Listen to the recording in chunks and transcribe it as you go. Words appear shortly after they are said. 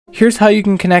Here's how you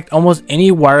can connect almost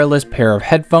any wireless pair of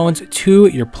headphones to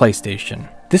your PlayStation.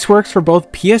 This works for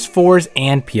both PS4s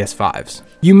and PS5s.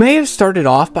 You may have started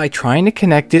off by trying to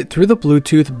connect it through the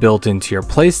Bluetooth built into your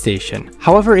PlayStation.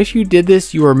 However, if you did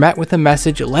this, you were met with a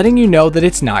message letting you know that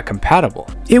it's not compatible.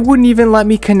 It wouldn't even let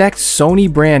me connect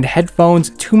Sony brand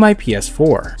headphones to my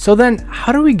PS4. So then,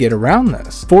 how do we get around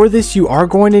this? For this, you are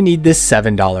going to need this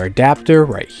 $7 adapter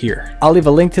right here. I'll leave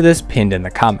a link to this pinned in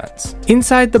the comments.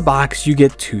 Inside the box, you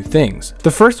get two things. The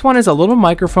first one is a little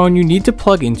microphone you need to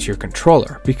plug into your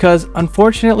controller, because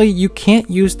unfortunately, you can't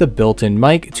use the built-in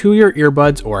mic to your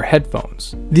earbuds or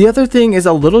headphones. The other thing is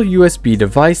a little USB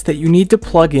device that you need to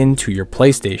plug into your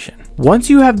PlayStation. Once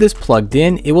you have this plugged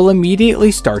in, it will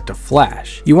immediately start to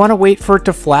flash. You want to wait for it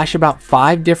to flash about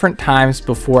 5 different times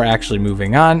before actually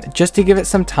moving on, just to give it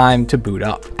some time to boot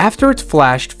up. After it's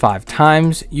flashed 5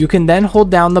 times, you can then hold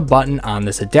down the button on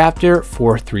this adapter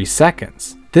for 3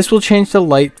 seconds. This will change the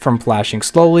light from flashing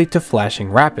slowly to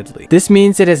flashing rapidly. This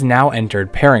means it has now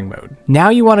entered pairing mode. Now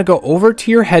you want to go over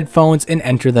to your headphones and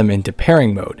enter them into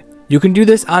pairing mode. You can do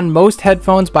this on most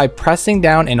headphones by pressing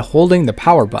down and holding the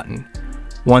power button.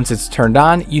 Once it's turned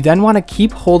on, you then want to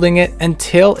keep holding it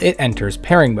until it enters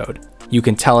pairing mode. You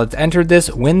can tell it's entered this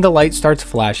when the light starts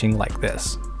flashing like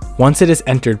this. Once it has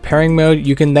entered pairing mode,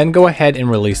 you can then go ahead and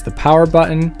release the power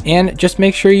button, and just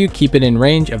make sure you keep it in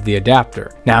range of the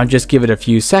adapter. Now just give it a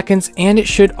few seconds and it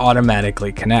should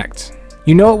automatically connect.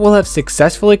 You know it will have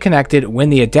successfully connected when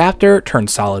the adapter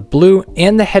turns solid blue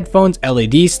and the headphone's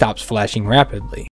LED stops flashing rapidly.